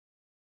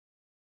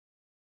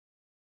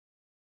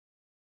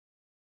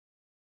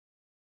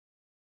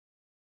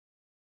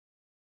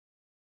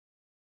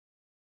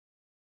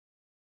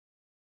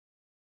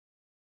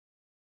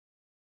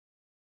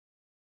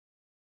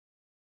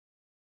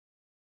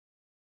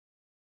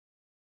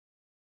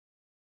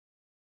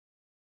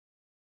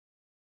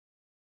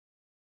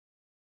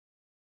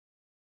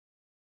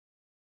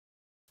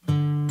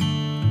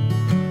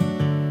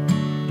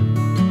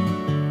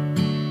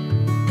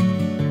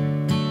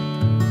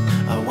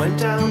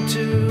down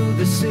to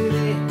the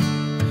city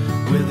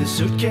with a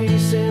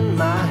suitcase in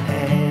my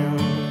hand,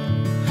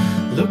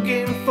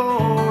 looking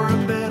for a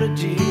better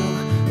deal.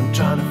 I'm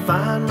trying to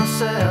find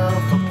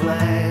myself a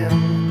plan,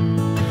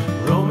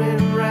 roaming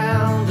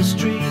around the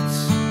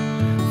streets,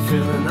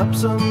 filling up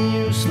some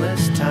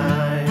useless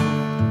time.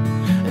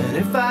 And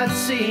if I'd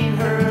seen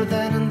her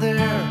then and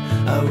there,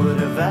 I would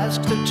have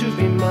asked her to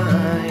be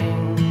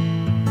mine.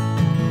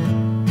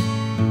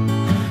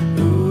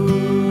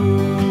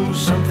 Ooh,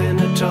 something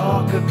to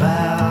talk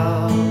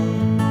about.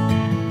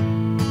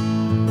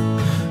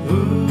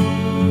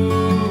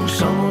 Ooh,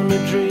 someone to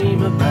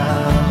dream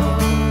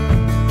about.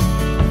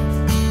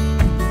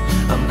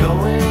 I'm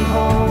going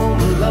home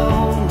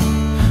alone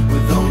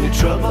with only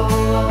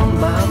trouble on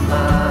my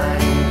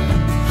mind.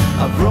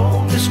 I've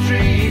roamed the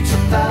streets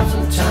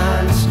 1,000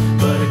 times,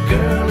 but a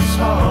girl is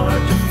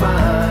hard to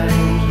find.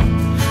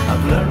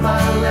 I've learned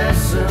my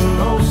lesson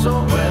oh so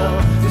well.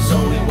 There's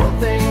only one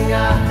thing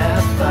I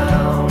have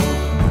found.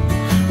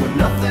 When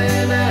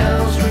nothing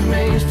else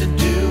remains to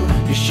do,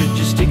 you should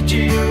just stick to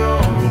your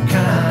own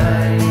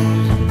kind.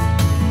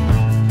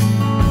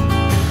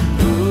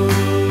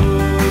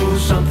 Ooh,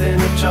 something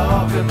to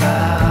talk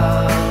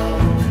about.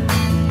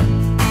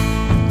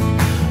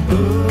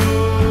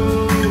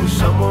 Ooh,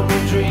 someone to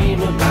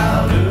dream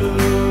about.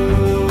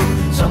 Ooh,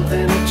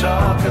 something to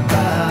talk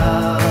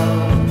about.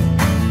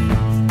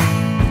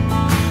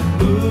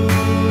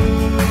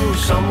 Ooh,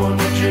 someone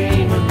to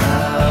dream about.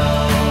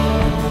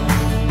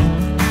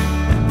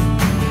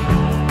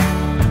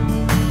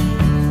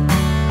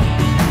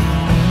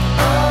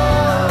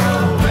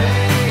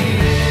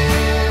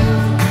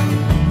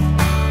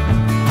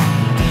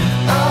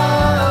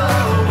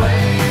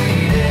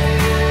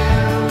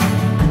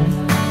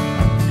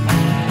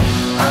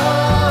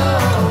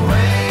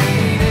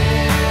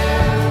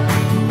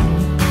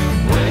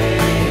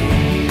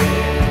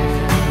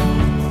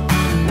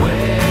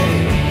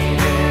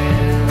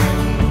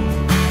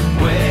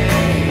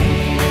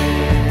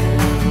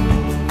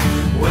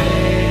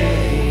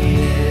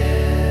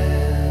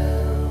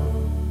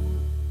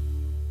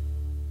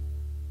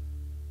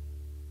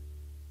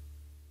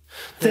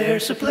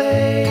 There's a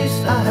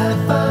place I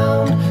have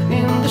found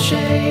in the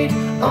shade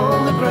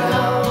on the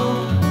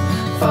ground,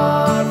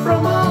 far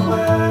from all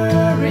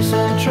worries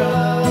and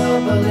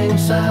troubling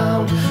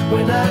sound.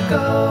 When I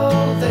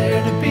go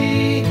there to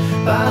be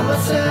by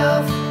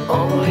myself,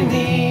 only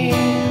me,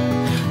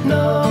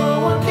 no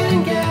one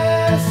can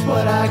guess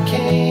what I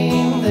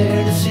came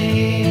there to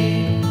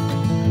see.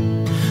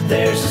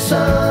 There's a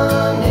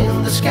sun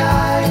in the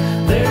sky,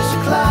 there's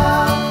a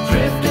cloud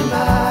drifting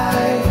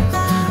by,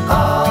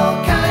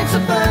 all kinds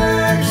of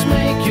birds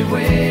make you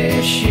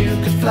wish you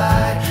could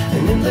fly.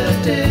 And in the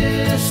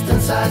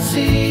distance I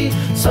see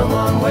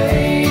someone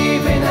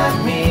waving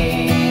at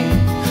me.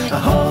 I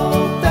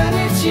hope that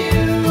it's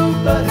you,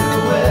 but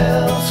who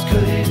else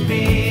could it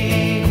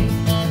be?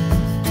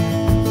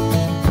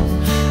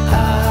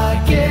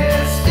 I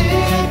guess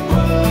it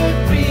would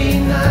be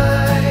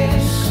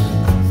nice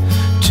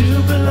to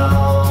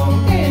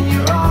belong in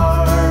your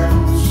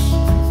arms.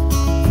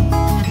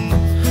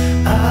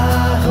 I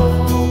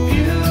hope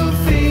you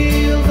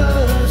feel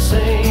the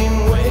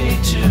same way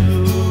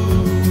too.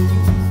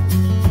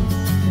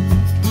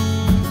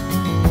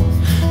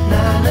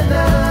 Na na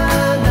na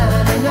na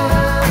na na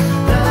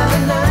na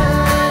na na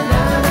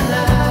na na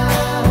na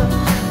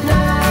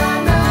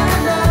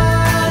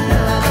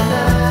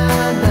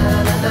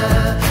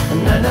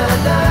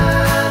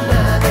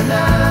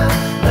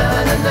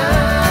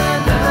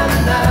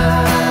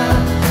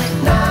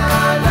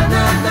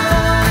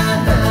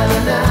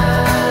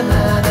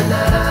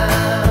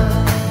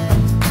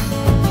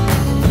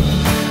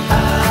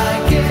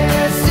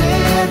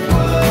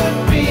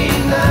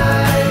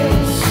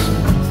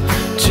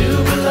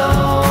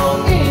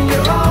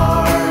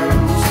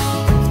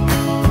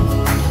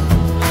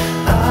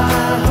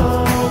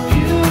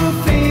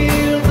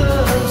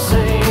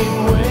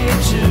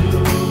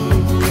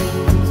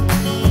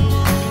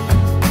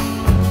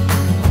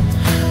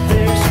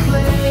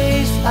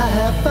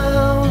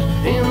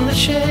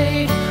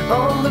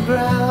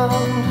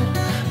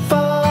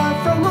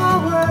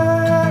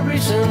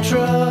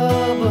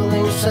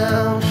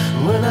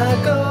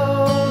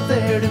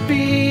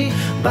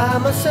by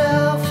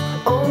myself,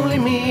 only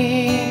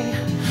me.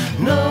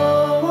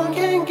 No one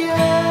can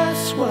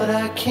guess what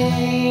I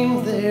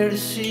came there to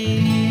see.